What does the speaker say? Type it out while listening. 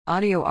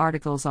Audio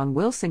articles on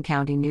Wilson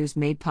County News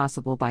made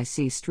possible by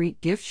C Street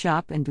Gift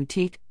Shop and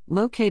Boutique,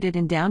 located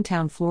in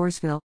downtown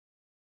Floresville.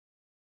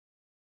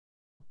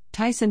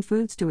 Tyson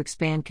Foods to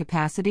expand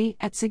capacity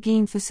at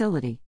Seguin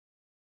facility.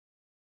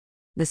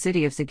 The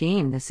City of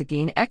Seguin, the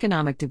Seguin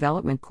Economic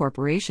Development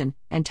Corporation,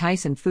 and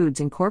Tyson Foods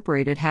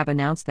Incorporated have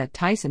announced that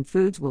Tyson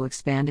Foods will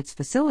expand its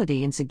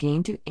facility in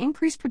Seguin to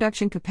increase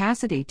production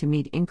capacity to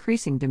meet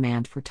increasing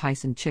demand for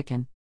Tyson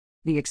chicken.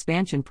 The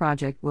expansion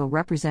project will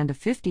represent a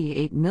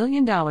 $58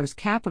 million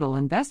capital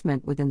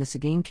investment within the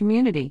Seguin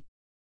community.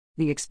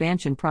 The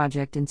expansion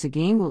project in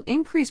Seguin will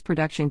increase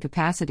production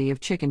capacity of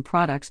chicken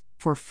products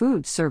for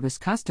food service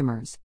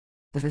customers.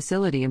 The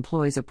facility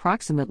employs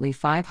approximately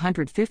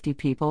 550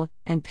 people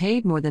and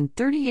paid more than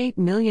 $38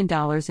 million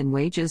in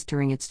wages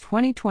during its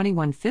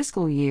 2021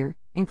 fiscal year,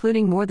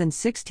 including more than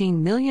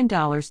 $16 million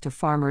to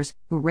farmers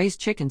who raise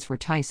chickens for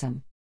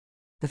Tyson.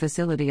 The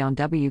facility on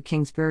W.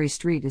 Kingsbury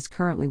Street is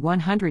currently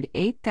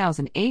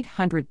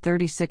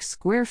 108,836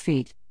 square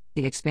feet.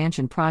 The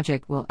expansion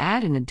project will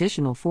add an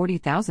additional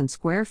 40,000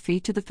 square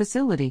feet to the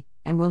facility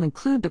and will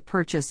include the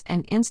purchase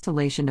and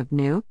installation of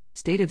new,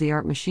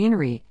 state-of-the-art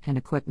machinery and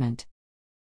equipment.